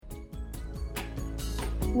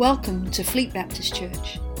Welcome to Fleet Baptist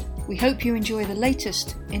Church. We hope you enjoy the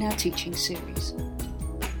latest in our teaching series.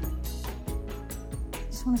 I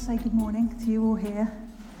just want to say good morning to you all here,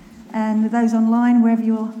 and those online, wherever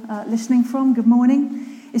you're listening from, good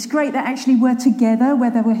morning. It's great that actually we're together,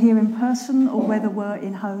 whether we're here in person or whether we're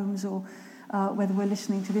in homes or whether we're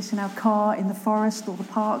listening to this in our car, in the forest or the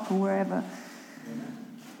park or wherever.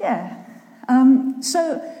 Yeah.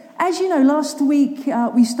 So, as you know, last week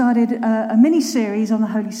we started a mini-series on the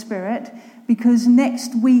Holy Spirit because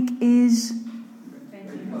next week is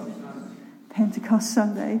Pentecost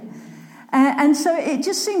Sunday. And so it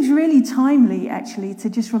just seems really timely, actually, to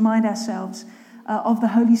just remind ourselves of the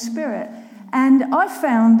Holy Spirit. And I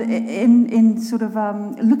found in sort of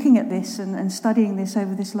looking at this and studying this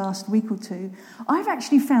over this last week or two, I've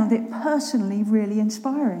actually found it personally really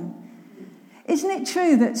inspiring. Isn't it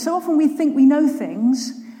true that so often we think we know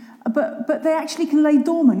things, but they actually can lay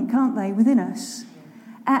dormant, can't they, within us?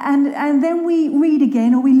 And then we read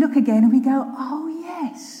again or we look again and we go, oh,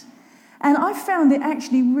 yes. And I found it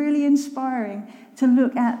actually really inspiring to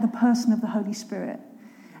look at the person of the Holy Spirit.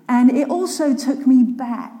 And it also took me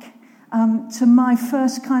back to my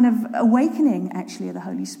first kind of awakening, actually, of the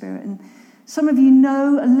Holy Spirit. And some of you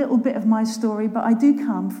know a little bit of my story, but I do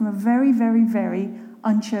come from a very, very, very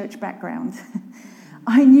unchurched background.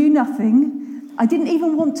 I knew nothing. I didn't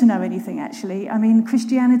even want to know anything, actually. I mean,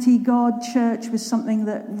 Christianity, God, church was something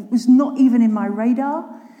that was not even in my radar.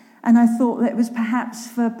 And I thought that it was perhaps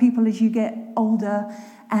for people as you get older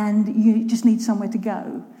and you just need somewhere to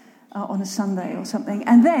go on a Sunday or something.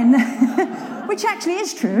 And then, which actually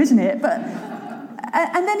is true, isn't it?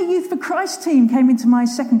 And then a Youth for Christ team came into my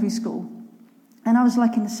secondary school. And I was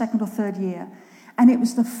like in the second or third year. And it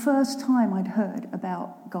was the first time I'd heard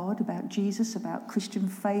about God, about Jesus, about Christian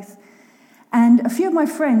faith. And a few of my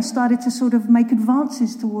friends started to sort of make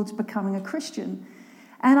advances towards becoming a Christian.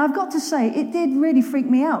 And I've got to say, it did really freak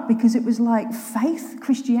me out because it was like, faith,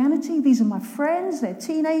 Christianity, these are my friends, they're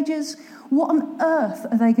teenagers. What on earth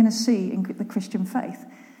are they going to see in the Christian faith?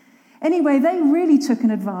 Anyway, they really took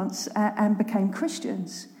an advance and became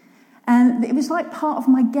Christians. And it was like part of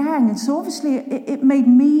my gang. And so obviously it made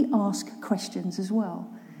me ask questions as well.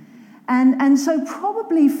 And so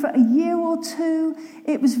probably for a year or two,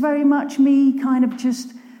 it was very much me kind of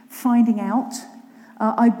just finding out.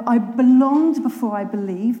 I belonged before I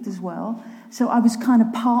believed as well. So I was kind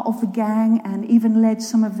of part of the gang and even led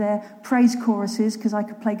some of their praise choruses because I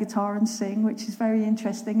could play guitar and sing, which is very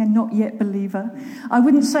interesting, and not yet believer. I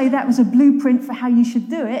wouldn't say that was a blueprint for how you should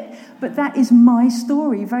do it, but that is my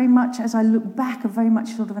story. Very much as I look back, very much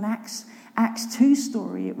sort of an Acts 2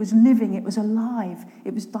 story. It was living, it was alive,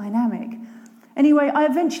 it was dynamic. Anyway, I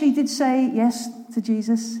eventually did say yes to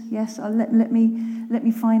Jesus. Yes, let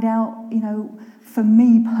me find out, you know, for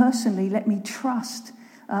me personally, let me trust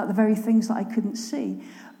the very things that I couldn't see.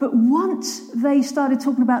 But once they started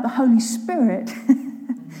talking about the Holy Spirit,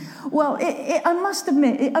 well, I must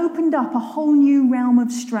admit, it opened up a whole new realm of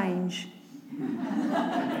strange.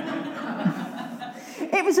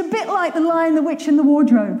 It was a bit like The Lion, the Witch and the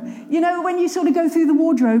Wardrobe. You know, when you sort of go through the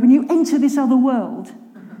wardrobe and you enter this other world,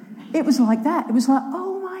 it was like that. It was like,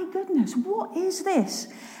 oh my goodness, what is this?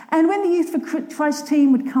 And when the Youth for Christ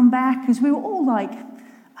team would come back, because we were all like,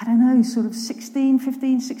 I don't know, sort of 16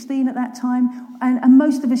 at that time, and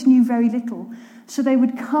most of us knew very little. So they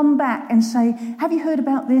would come back and say, have you heard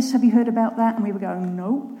about this? Have you heard about that? And we would go,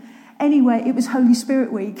 nope. Anyway, it was Holy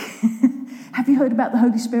Spirit week. Have you heard about the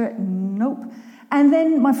Holy Spirit? Nope. And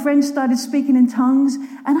then my friends started speaking in tongues,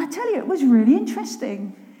 and I tell you, it was really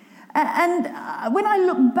interesting. And when I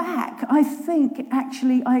look back, I think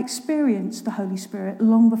actually I experienced the Holy Spirit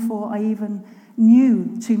long before I even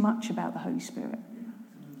knew too much about the Holy Spirit.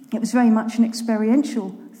 It was very much an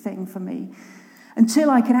experiential thing for me until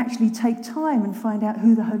I could actually take time and find out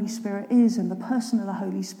who the Holy Spirit is and the person of the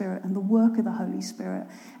Holy Spirit and the work of the Holy Spirit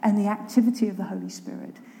and the activity of the Holy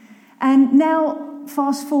Spirit. And now,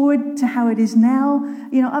 fast forward to how it is now,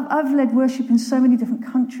 you know, I've led worship in so many different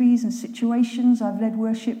countries and situations. I've led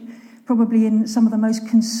worship probably in some of the most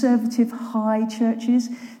conservative high churches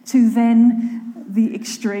to then the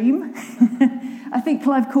extreme. I think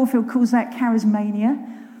Clive Caulfield calls that charismania.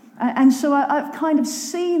 And so I've kind of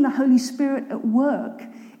seen the Holy Spirit at work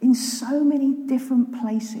in so many different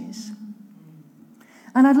places.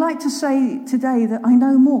 And I'd like to say today that I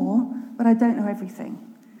know more, but I don't know everything.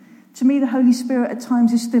 To me, the Holy Spirit at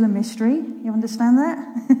times is still a mystery. You understand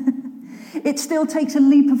that? It still takes a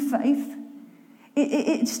leap of faith.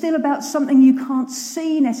 It's still about something you can't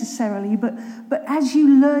see necessarily, but as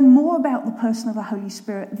you learn more about the person of the Holy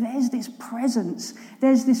Spirit, there's this presence,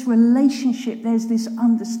 there's this relationship, there's this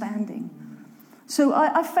understanding. So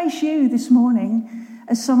I face you this morning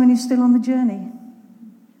as someone who's still on the journey.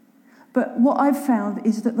 But what I've found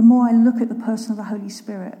is that the more I look at the person of the Holy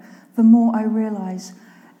Spirit, the more I realize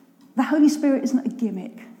the Holy Spirit isn't a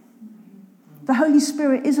gimmick. The Holy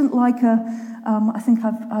Spirit isn't like I think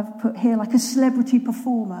I've put here, like a celebrity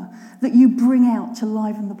performer that you bring out to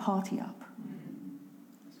liven the party up.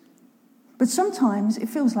 But sometimes it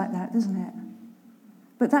feels like that, doesn't it?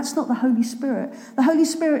 But that's not the Holy Spirit. The Holy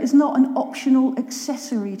Spirit is not an optional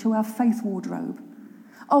accessory to our faith wardrobe.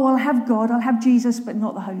 Oh, I'll have God, I'll have Jesus, but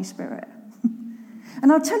not the Holy Spirit.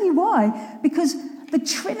 And I'll tell you why. Because the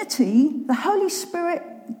Trinity, the Holy Spirit,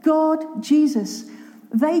 God, Jesus,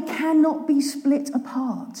 they cannot be split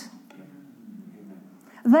apart.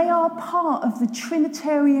 They are part of the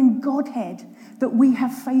Trinitarian Godhead that we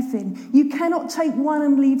have faith in. You cannot take one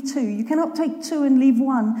and leave two. You cannot take two and leave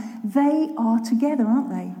one. They are together, aren't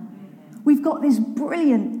they? We've got this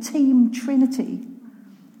brilliant team Trinity.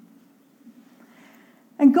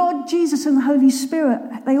 And God, Jesus, and the Holy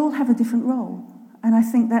Spirit, they all have a different role. And I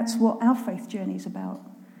think that's what our faith journey is about.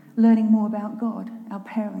 Learning more about God, our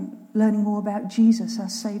parent. Learning more about Jesus, our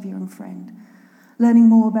Saviour and friend. Learning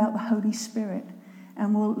more about the Holy Spirit.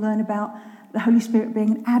 And we'll learn about the Holy Spirit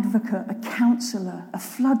being an advocate, a counselor, a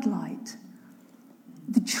floodlight.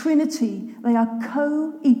 The Trinity, they are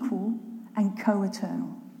co-equal and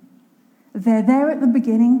co-eternal. They're there at the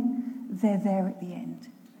beginning, they're there at the end.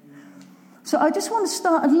 So I just want to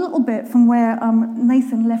start a little bit from where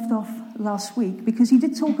Nathan left off last week, because he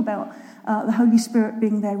did talk about the Holy Spirit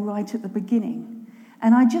being there right at the beginning.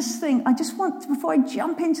 And I just want, before I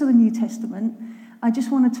jump into the New Testament, I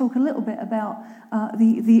just want to talk a little bit about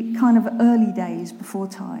the kind of early days before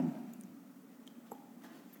time.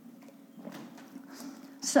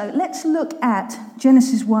 So let's look at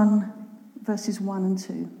Genesis 1, verses 1 and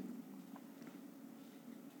 2.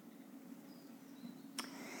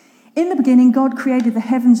 In the beginning, God created the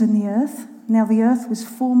heavens and the earth. Now the earth was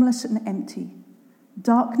formless and empty.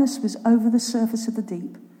 Darkness was over the surface of the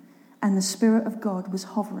deep, and the Spirit of God was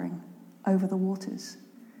hovering over the waters.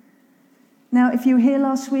 Now, if you were here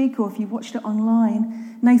last week or if you watched it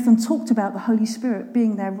online, Nathan talked about the Holy Spirit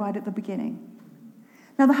being there right at the beginning.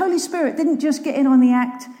 Now, the Holy Spirit didn't just get in on the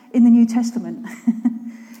act in the New Testament.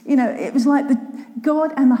 It was like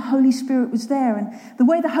God and the Holy Spirit was there. And the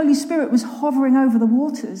way the Holy Spirit was hovering over the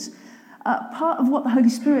waters, part of what the Holy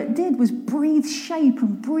Spirit did was breathe shape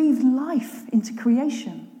and breathe life into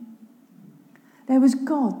creation. There was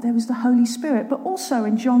God, there was the Holy Spirit. But also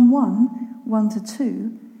in John 1 to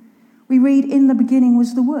 2, we read, in the beginning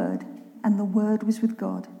was the Word, and the Word was with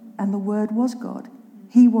God, and the Word was God.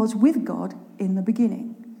 He was with God in the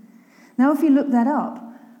beginning. Now, if you look that up,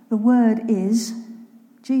 the Word is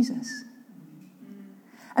Jesus.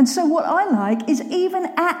 And so what I like is even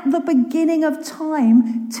at the beginning of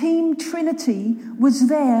time, Team Trinity was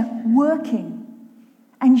there working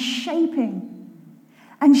and shaping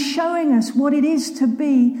and showing us what it is to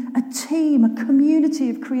be a team, a community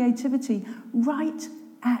of creativity right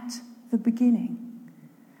at the beginning.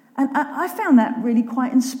 And I found that really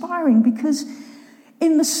quite inspiring, because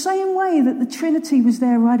in the same way that the Trinity was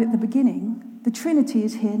there right at the beginning, the Trinity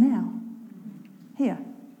is here now, here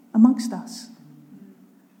amongst us.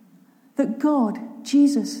 That God,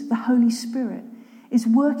 Jesus, the Holy Spirit, is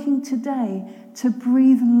working today to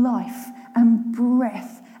breathe life and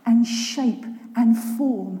breath and shape and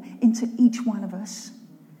form into each one of us,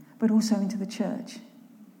 but also into the church,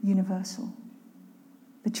 universal.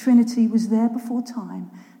 The Trinity was there before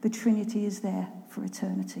time. The Trinity is there for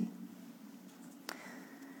eternity.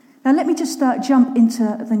 Now let me just jump into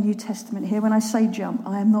the New Testament here. When I say jump,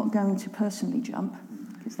 I am not going to personally jump,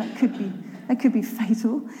 because that could be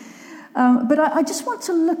fatal. But I just want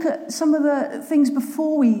to look at some of the things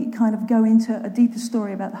before we kind of go into a deeper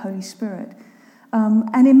story about the Holy Spirit.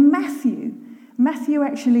 And in Matthew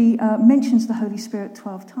actually mentions the Holy Spirit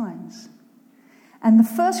 12 times. And the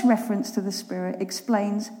first reference to the Spirit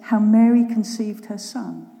explains how Mary conceived her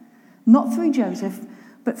son, not through Joseph,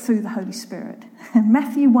 but through the Holy Spirit.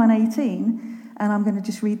 Matthew 1:18, and I'm going to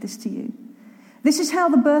just read this to you. This is how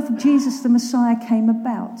the birth of Jesus the Messiah came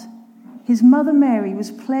about. His mother Mary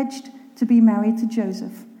was pledged to be married to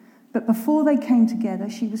Joseph, but before they came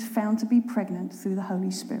together, she was found to be pregnant through the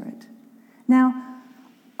Holy Spirit. Now,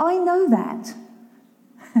 I know that.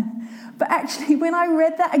 But actually, when I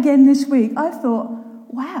read that again this week, I thought,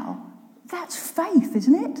 wow, that's faith,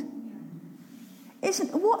 isn't it?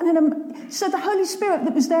 So the Holy Spirit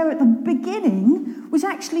that was there at the beginning was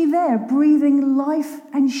actually there, breathing life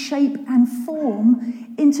and shape and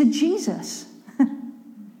form into Jesus.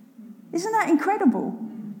 Isn't that incredible?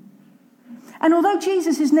 And although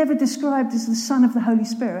Jesus is never described as the Son of the Holy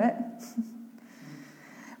Spirit,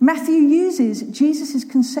 Matthew uses Jesus'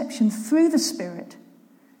 conception through the Spirit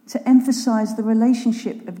to emphasize the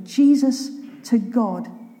relationship of Jesus to God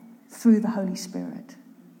through the Holy Spirit.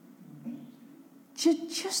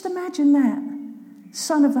 Just imagine that.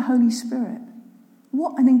 Son of the Holy Spirit.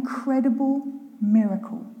 What an incredible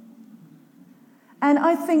miracle. And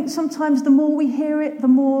I think sometimes the more we hear it, the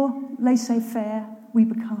more laissez-faire we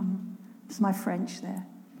become. It's my French there.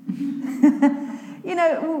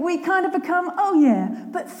 We kind of become, oh yeah,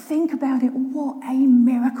 but think about it. What a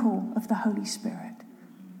miracle of the Holy Spirit.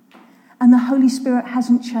 And the Holy Spirit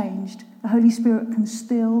hasn't changed. The Holy Spirit can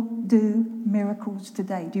still do miracles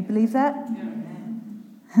today. Do you believe that?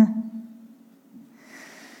 Yeah.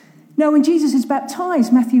 Now, when Jesus is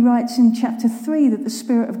baptized, Matthew writes in chapter 3 that the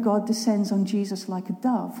Spirit of God descends on Jesus like a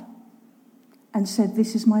dove and said,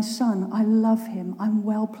 "This is my Son. I love him. I'm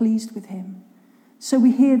well pleased with him." So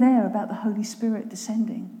we hear there about the Holy Spirit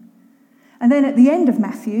descending. And then at the end of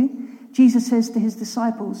Matthew, Jesus says to his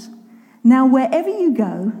disciples, "Now wherever you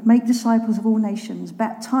go, make disciples of all nations,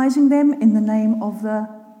 baptizing them in the name of the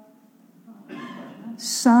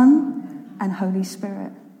Son and Holy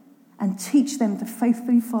Spirit, and teach them to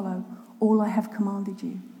faithfully follow all I have commanded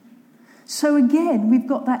you." So again, we've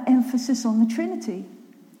got that emphasis on the Trinity,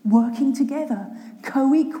 working together,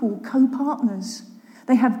 co-equal, co-partners.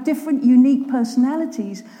 They have different, unique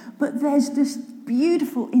personalities, but there's this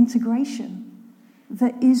beautiful integration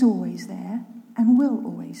that is always there and will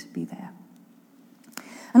always be there.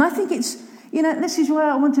 And I think it's, this is why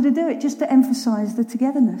I wanted to do it, just to emphasize the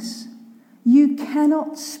togetherness. You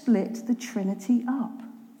cannot split the Trinity up.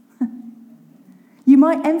 You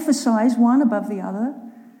might emphasize one above the other.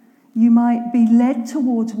 You might be led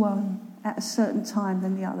towards one at a certain time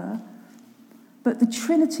than the other. But the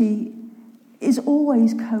Trinity is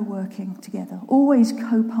always co-working together, always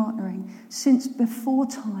co-partnering, since before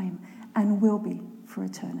time and will be for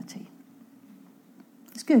eternity.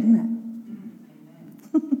 It's good, isn't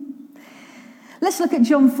it? Let's look at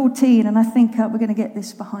John 14, and I think we're going to get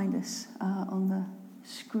this behind us on the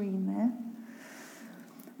screen there.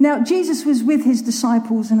 Now, Jesus was with his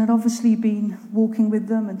disciples and had obviously been walking with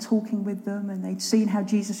them and talking with them, and they'd seen how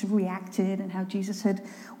Jesus had reacted and how Jesus had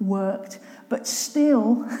worked, but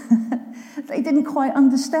still, they didn't quite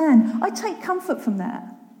understand. I take comfort from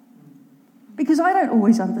that, because I don't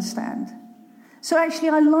always understand. So actually,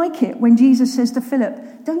 I like it when Jesus says to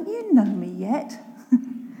Philip, "Don't you know me yet?"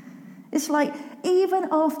 It's like, even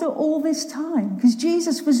after all this time, because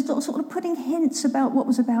Jesus was sort of putting hints about what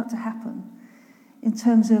was about to happen in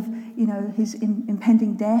terms of, his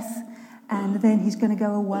impending death, and then he's going to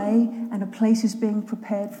go away, and a place is being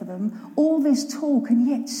prepared for them. All this talk, and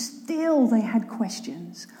yet still they had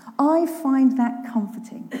questions. I find that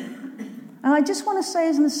comforting. And I just want to say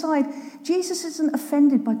as an aside, Jesus isn't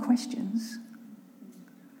offended by questions.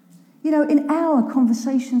 In our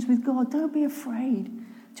conversations with God, don't be afraid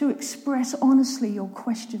to express honestly your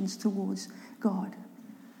questions towards God.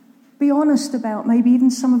 Be honest about maybe even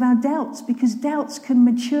some of our doubts, because doubts can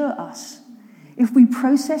mature us. If we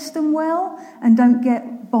process them well and don't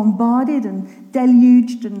get bombarded and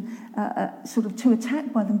deluged and sort of too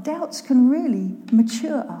attacked by them, doubts can really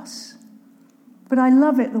mature us. But I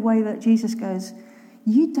love it the way that Jesus goes,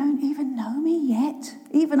 "You don't even know me yet,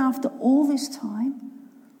 even after all this time?"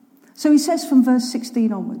 So he says from verse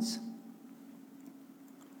 16 onwards,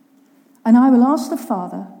 "And I will ask the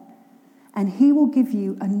Father, and he will give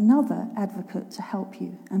you another advocate to help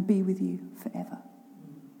you and be with you forever,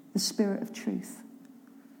 the Spirit of truth.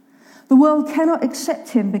 The world cannot accept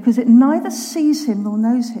him because it neither sees him nor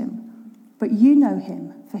knows him, but you know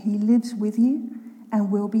him, for he lives with you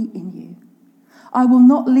and will be in you. I will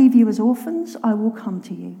not leave you as orphans, I will come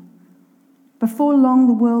to you. Before long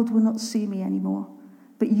the world will not see me anymore,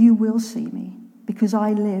 but you will see me. Because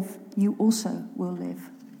I live, you also will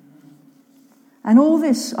live. And all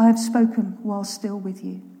this I have spoken while still with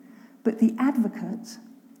you. But the Advocate,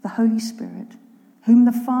 the Holy Spirit, whom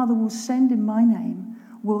the Father will send in my name,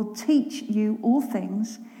 will teach you all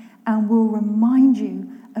things and will remind you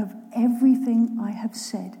of everything I have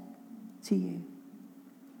said to you."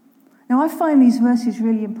 Now, I find these verses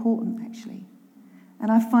really important, actually.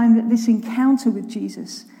 And I find that this encounter with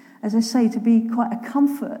Jesus, as I say, to be quite a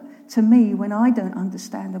comfort to me when I don't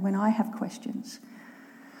understand and when I have questions.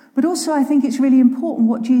 But also I think it's really important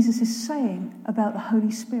what Jesus is saying about the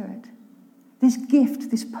Holy Spirit. This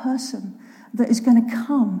gift, this person that is going to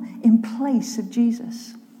come in place of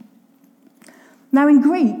Jesus. Now in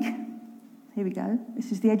Greek, here we go,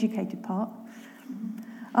 this is the educated part.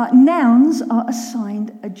 Nouns are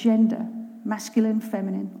assigned a gender, masculine,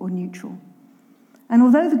 feminine, or neutral. And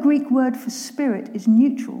although the Greek word for spirit is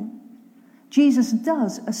neutral, Jesus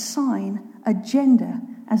does assign a gender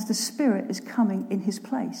as the Spirit is coming in his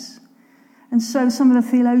place. And so some of the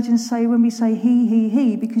theologians say when we say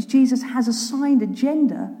he, because Jesus has assigned a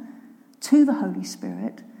gender to the Holy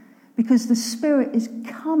Spirit, because the Spirit is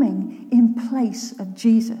coming in place of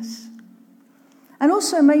Jesus. And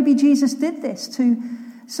also maybe Jesus did this to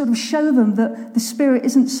sort of show them that the Spirit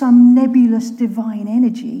isn't some nebulous divine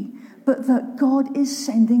energy, but that God is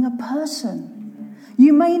sending a person.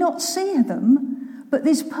 You may not see them, but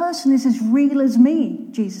this person is as real as me,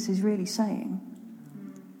 Jesus is really saying.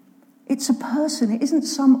 It's a person. It isn't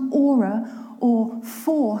some aura or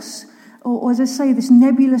force, or as I say, this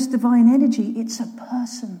nebulous divine energy. It's a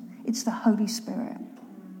person. It's the Holy Spirit.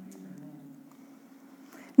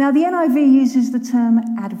 Now, the NIV uses the term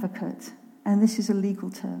advocate, and this is a legal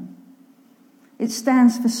term. It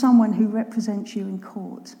stands for someone who represents you in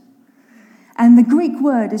court. And the Greek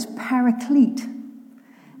word is paraclete.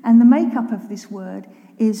 And the makeup of this word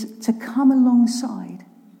is to come alongside,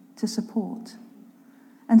 to support.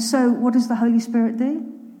 And so what does the Holy Spirit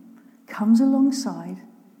do? Comes alongside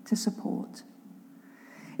to support.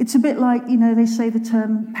 It's a bit like, they say the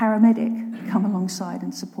term paramedic, come alongside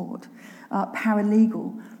and support.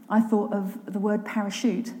 Paralegal, I thought of the word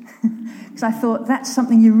parachute, because I thought that's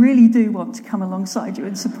something you really do want to come alongside you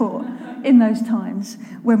and support in those times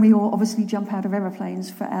when we all obviously jump out of aeroplanes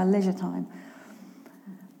for our leisure time.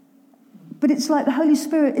 But it's like the Holy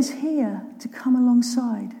Spirit is here to come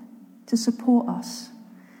alongside, to support us.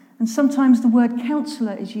 And sometimes the word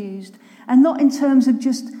counsellor is used, and not in terms of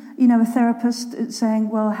just, a therapist saying,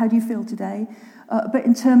 well, how do you feel today? But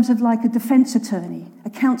in terms of like a defence attorney, a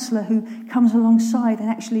counsellor who comes alongside and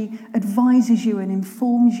actually advises you and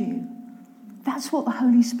informs you. That's what the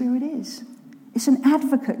Holy Spirit is. It's an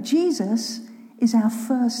advocate. Jesus is our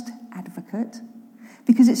first advocate,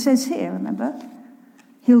 because it says here, remember,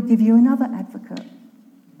 he'll give you another advocate.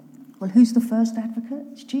 Well, who's the first advocate?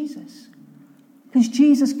 It's Jesus. Because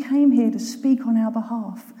Jesus came here to speak on our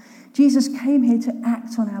behalf. Jesus came here to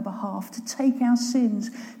act on our behalf, to take our sins,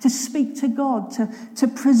 to speak to God, to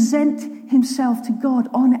present himself to God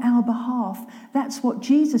on our behalf. That's what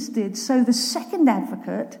Jesus did. So the second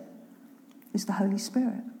advocate is the Holy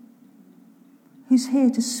Spirit, who's here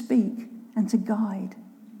to speak and to guide,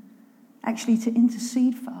 actually to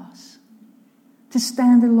intercede for us, to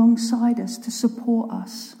stand alongside us, to support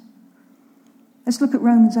us. Let's look at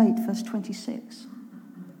Romans 8, verse 26.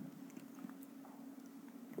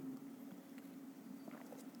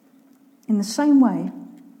 In the same way,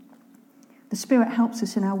 the Spirit helps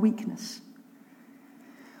us in our weakness.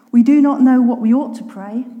 We do not know what we ought to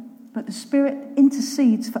pray, but the Spirit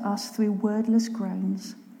intercedes for us through wordless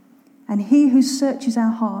groans. And he who searches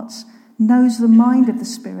our hearts knows the mind of the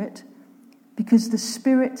Spirit, because the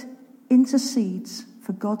Spirit intercedes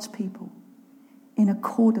for God's people in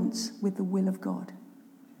accordance with the will of God.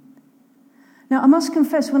 Now, I must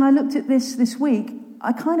confess, when I looked at this week,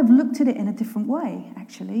 I kind of looked at it in a different way,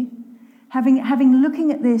 actually.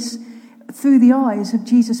 Looking at this through the eyes of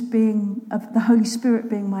of the Holy Spirit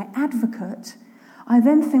being my advocate, I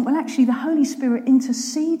then think, well, actually, the Holy Spirit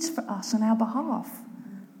intercedes for us on our behalf.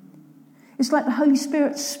 It's like the Holy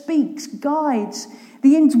Spirit speaks, guides.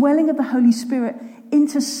 The indwelling of the Holy Spirit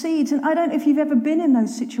intercedes. And I don't know if you've ever been in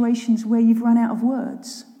those situations where you've run out of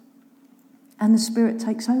words and the Spirit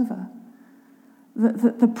takes over.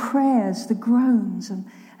 The prayers, the groans,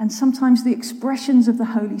 and sometimes the expressions of the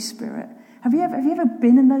Holy Spirit. Have you ever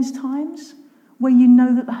been in those times where you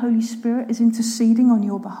know that the Holy Spirit is interceding on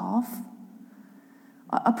your behalf?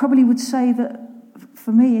 I probably would say that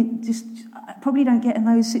for me, I probably don't get in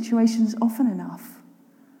those situations often enough.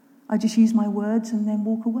 I just use my words and then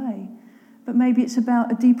walk away. But maybe it's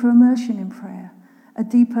about a deeper immersion in prayer, a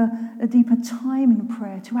deeper time in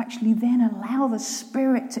prayer to actually then allow the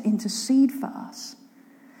Spirit to intercede for us.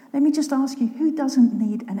 Let me just ask you, who doesn't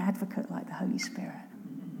need an advocate like the Holy Spirit?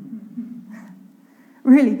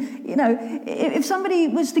 Really, if somebody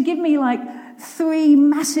was to give me like 3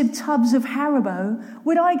 massive tubs of Haribo,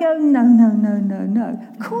 would I go, no?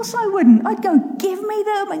 Of course I wouldn't. I'd go, give me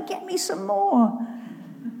them and get me some more.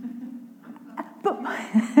 But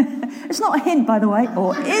it's not a hint, by the way,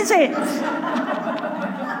 or is it?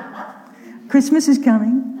 Christmas is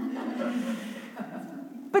coming.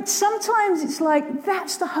 But sometimes it's like,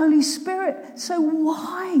 that's the Holy Spirit. So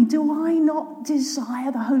why do I not desire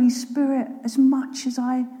the Holy Spirit as much as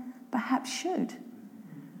I perhaps should?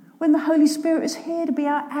 When the Holy Spirit is here to be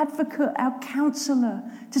our advocate, our counsellor,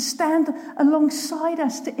 to stand alongside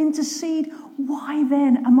us, to intercede, why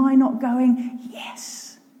then am I not going,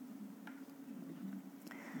 yes?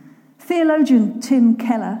 Theologian Tim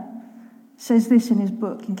Keller says this in his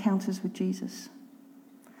book, Encounters with Jesus.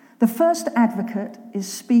 The first advocate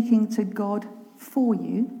is speaking to God for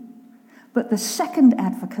you, but the second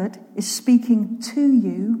advocate is speaking to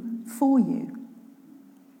you for you.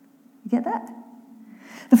 You get that?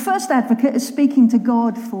 The first advocate is speaking to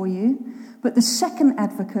God for you, but the second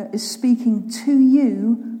advocate is speaking to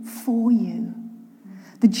you for you.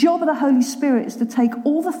 The job of the Holy Spirit is to take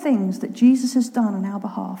all the things that Jesus has done on our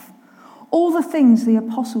behalf, all the things the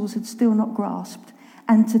apostles had still not grasped,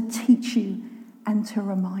 and to teach you and to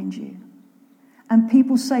remind you. And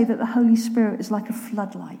people say that the Holy Spirit is like a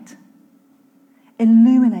floodlight,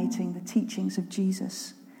 illuminating the teachings of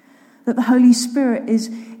Jesus. That the Holy Spirit is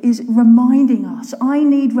reminding us. I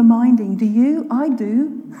need reminding. Do you? I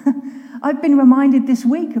do. I've been reminded this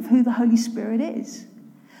week of who the Holy Spirit is.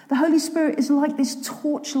 The Holy Spirit is like this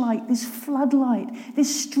torchlight, this floodlight,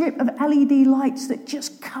 this strip of LED lights that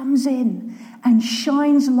just comes in and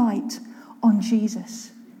shines light on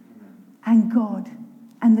Jesus and God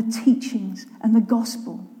and the teachings and the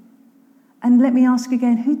gospel. And let me ask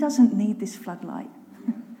again, who doesn't need this floodlight?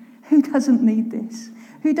 Who doesn't need this?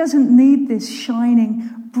 Who doesn't need this shining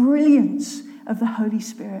brilliance of the Holy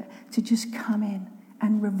Spirit to just come in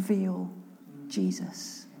and reveal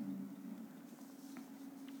Jesus?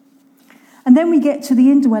 And then we get to the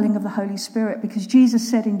indwelling of the Holy Spirit, because Jesus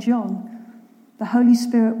said in John, the Holy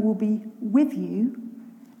Spirit will be with you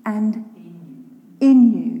and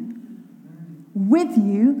in you. With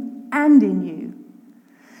you and in you.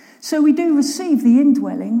 So we do receive the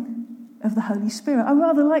indwelling of the Holy Spirit. I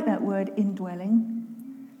rather like that word, indwelling.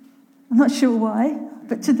 I'm not sure why,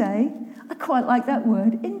 but today I quite like that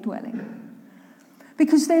word, indwelling.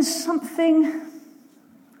 Because there's something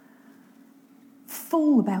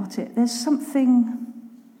full about it. There's something,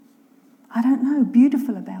 I don't know,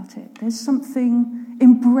 beautiful about it. There's something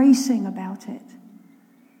embracing about it.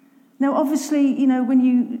 Now, obviously, you know, when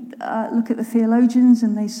you look at the theologians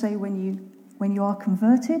and they say when you are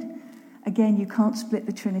converted, again, you can't split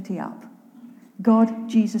the Trinity up. God,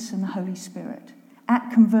 Jesus, and the Holy Spirit.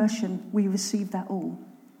 At conversion, we receive that all.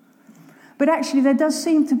 But actually, there does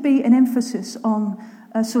seem to be an emphasis on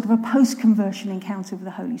a sort of a post-conversion encounter with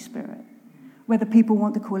the Holy Spirit. Whether people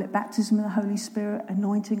want to call it baptism of the Holy Spirit,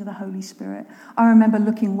 anointing of the Holy Spirit. I remember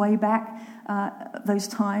looking way back those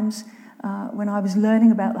times when I was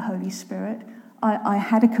learning about the Holy Spirit. I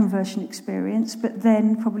had a conversion experience, but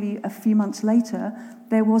then probably a few months later,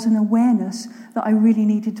 there was an awareness that I really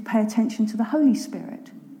needed to pay attention to the Holy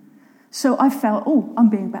Spirit. So I felt, I'm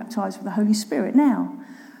being baptized with the Holy Spirit now.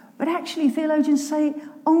 But actually, theologians say,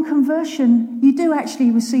 on conversion, you do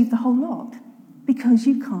actually receive the whole lot, because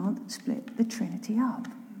you can't split the Trinity up.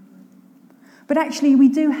 But actually, we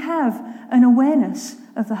do have an awareness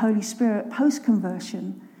of the Holy Spirit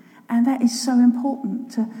post-conversion, and that is so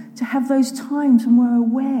important, to have those times when we're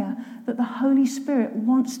aware that the Holy Spirit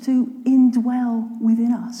wants to indwell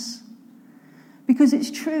within us. Because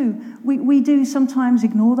it's true, we do sometimes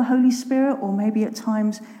ignore the Holy Spirit, or maybe at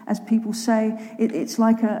times, as people say, it's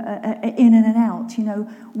like a in and an out. You know,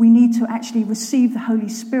 we need to actually receive the Holy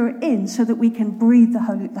Spirit in so that we can breathe, the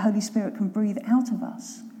Holy Spirit can breathe out of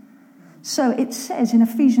us. So it says in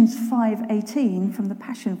Ephesians 5:18 from the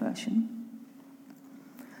Passion Version,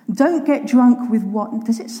 don't get drunk with what...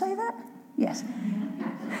 Does it say that? Yes.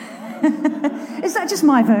 Is that just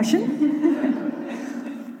my version?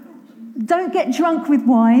 Don't get drunk with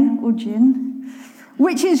wine or gin,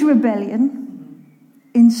 which is rebellion.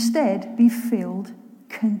 Instead, be filled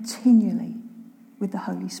continually with the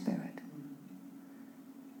Holy Spirit.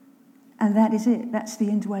 And that is it. That's the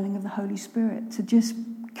indwelling of the Holy Spirit, to just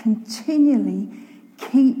continually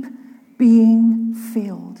keep being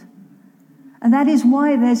filled. And that is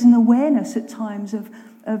why there's an awareness at times of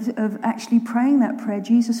actually praying that prayer,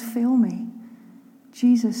 Jesus, fill me.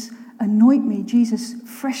 Jesus, anoint me. Jesus,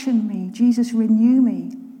 freshen me. Jesus, renew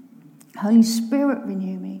me. Holy Spirit,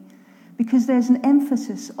 renew me. Because there's an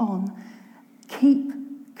emphasis on keep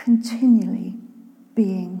continually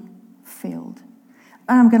being filled.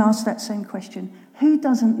 And I'm going to ask that same question. Who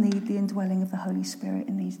doesn't need the indwelling of the Holy Spirit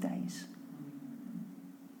in these days?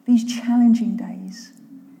 These challenging days.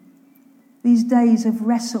 These days of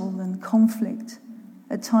wrestle and conflict.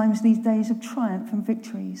 At times, these days of triumph and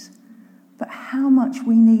victories. But how much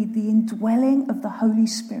we need the indwelling of the Holy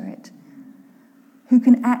Spirit, who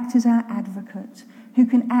can act as our advocate, who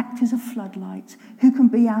can act as a floodlight, who can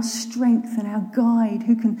be our strength and our guide,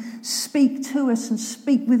 who can speak to us and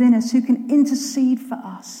speak within us, who can intercede for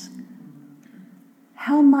us.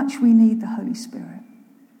 How much we need the Holy Spirit.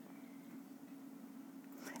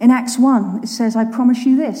 In Acts 1, it says, I promise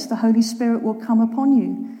you this, the Holy Spirit will come upon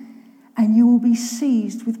you, and you will be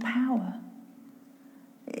seized with power.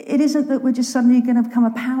 It isn't that we're just suddenly going to become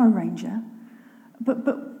a Power Ranger, but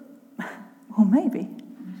well, maybe.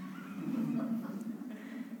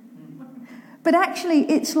 But actually,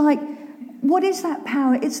 it's like, what is that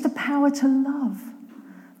power? It's the power to love,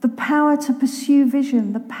 the power to pursue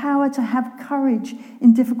vision, the power to have courage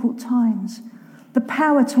in difficult times, the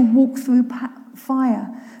power to walk through fire,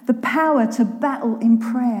 the power to battle in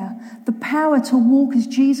prayer, the power to walk as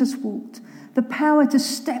Jesus walked, the power to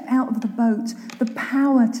step out of the boat, the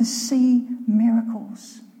power to see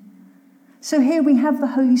miracles. So here we have the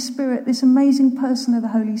Holy Spirit, this amazing person of the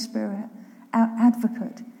Holy Spirit, our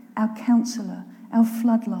advocate, our counselor, our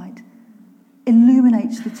floodlight,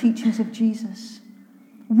 illuminates the teachings of Jesus,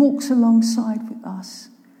 walks alongside with us,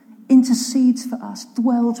 intercedes for us,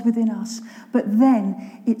 dwells within us. But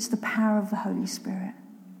then it's the power of the Holy Spirit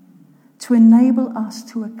to enable us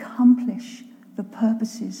to accomplish the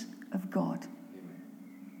purposes of God.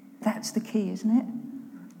 That's the key, isn't it?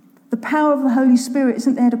 The power of the Holy Spirit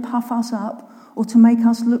isn't there to puff us up or to make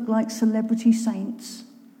us look like celebrity saints.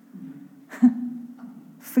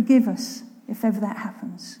 Forgive us if ever that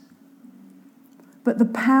happens. But the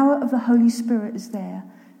power of the Holy Spirit is there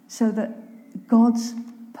so that God's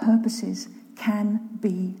purposes can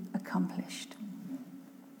be accomplished.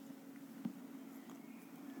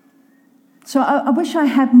 So I wish I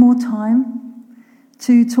had more time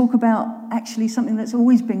to talk about actually something that's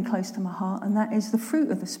always been close to my heart, and that is the fruit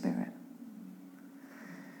of the Spirit.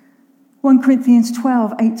 1 Corinthians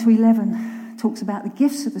 12, 8-11 talks about the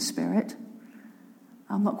gifts of the Spirit.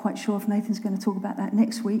 I'm not quite sure if Nathan's going to talk about that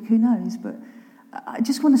next week, who knows, but I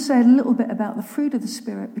just want to say a little bit about the fruit of the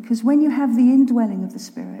Spirit, because when you have the indwelling of the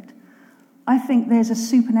Spirit, I think there's a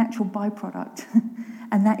supernatural byproduct,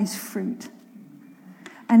 and that is fruit.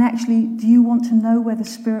 And actually, do you want to know where the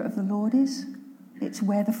Spirit of the Lord is? It's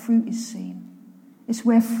where the fruit is seen. It's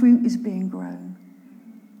where fruit is being grown.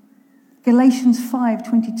 Galatians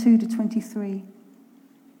 5:22-23.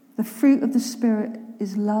 The fruit of the Spirit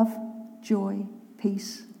is love, joy,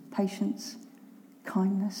 peace, patience,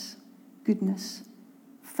 kindness, goodness,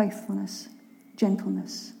 faithfulness,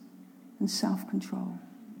 gentleness, and self-control.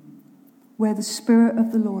 Where the Spirit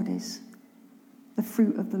of the Lord is, the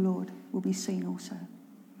fruit of the Lord will be seen also.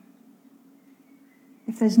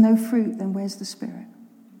 If there's no fruit, then where's the Spirit?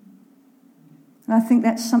 And I think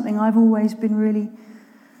that's something I've always been really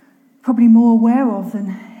probably more aware of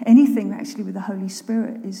than anything actually with the Holy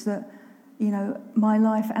Spirit, is that, you know, my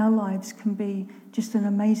life, our lives can be just an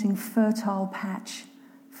amazing fertile patch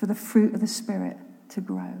for the fruit of the Spirit to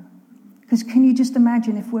grow. Because can you just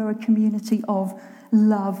imagine if we're a community of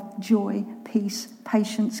love, joy, peace,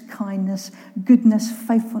 patience, kindness, goodness,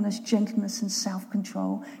 faithfulness, gentleness, and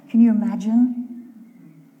self-control? Can you imagine?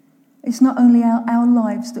 It's not only our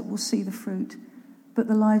lives that will see the fruit, but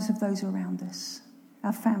the lives of those around us,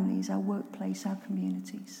 our families, our workplace, our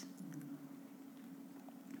communities.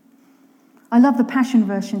 I love the Passion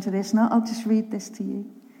version to this, and I'll just read this to you.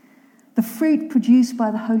 The fruit produced by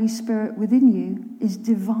the Holy Spirit within you is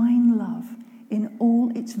divine love in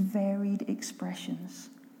all its varied expressions.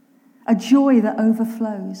 A joy that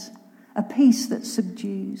overflows, a peace that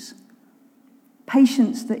subdues,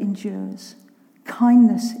 patience that endures,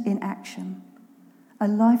 kindness in action, a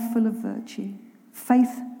life full of virtue,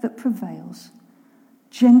 faith that prevails,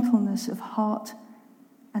 gentleness of heart,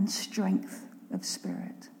 and strength of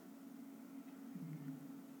spirit.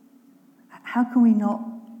 How can we not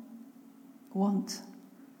want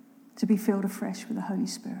to be filled afresh with the Holy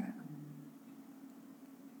Spirit?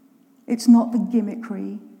 It's not the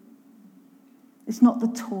gimmickry. It's not the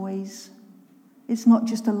toys. It's not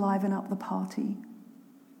just to liven up the party.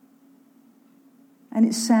 And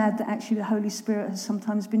it's sad that actually the Holy Spirit has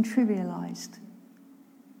sometimes been trivialized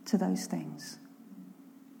to those things.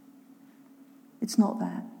 It's not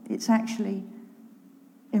that. It's actually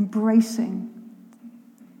embracing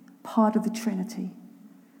part of the Trinity,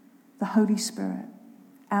 the Holy Spirit,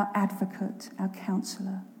 our advocate, our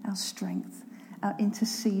counselor, our strength, our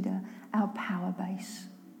interceder, our power base.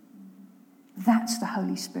 That's the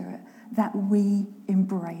Holy Spirit that we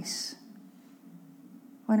embrace.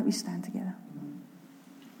 Why don't we stand together?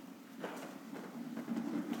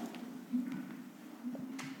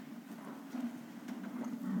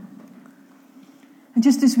 And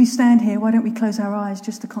just as we stand here, why don't we close our eyes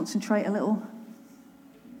just to concentrate a little?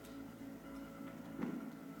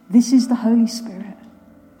 This is the Holy Spirit,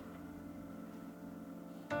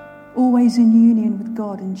 always in union with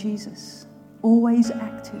God and Jesus, always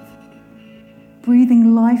active,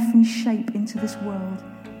 breathing life and shape into this world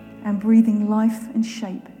and breathing life and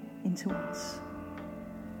shape into us.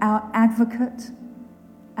 Our advocate,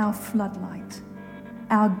 our floodlight,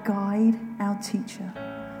 our guide, our teacher,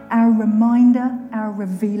 our reminder, our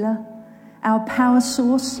revealer, our power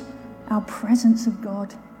source, our presence of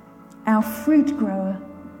God, our fruit grower,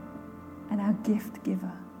 and our gift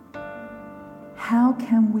giver. How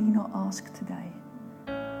can we not ask today,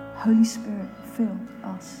 Holy Spirit, fill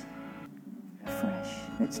us afresh?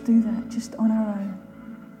 Let's do that just on our own.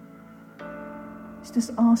 Let's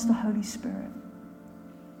just ask the Holy Spirit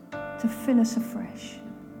to fill us afresh,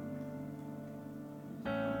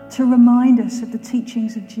 to remind us of the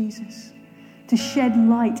teachings of Jesus, to shed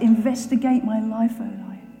light, investigate my life, O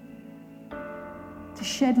Lord, to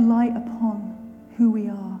shed light upon who we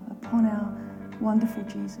are, upon our wonderful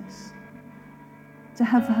Jesus, to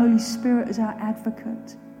have the Holy Spirit as our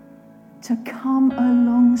advocate, to come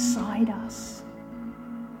alongside us,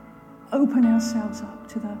 open ourselves up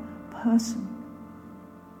to the person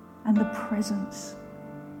and the presence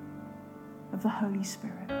of the Holy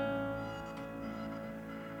Spirit.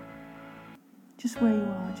 Just where you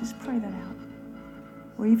are, just pray that out.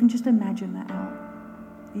 Or even just imagine that out,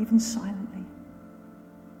 even silently.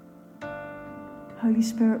 Holy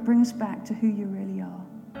Spirit, bring us back to who you really are.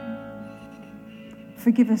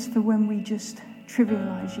 Forgive us for when we just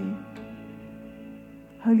trivialize you.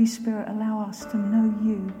 Holy Spirit, allow us to know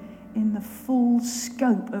you in the full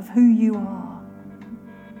scope of who you are.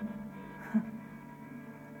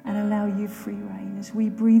 And allow you free reign. As we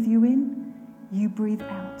breathe you in, you breathe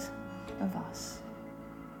out of us.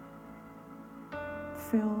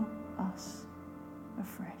 Fill us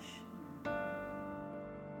afresh.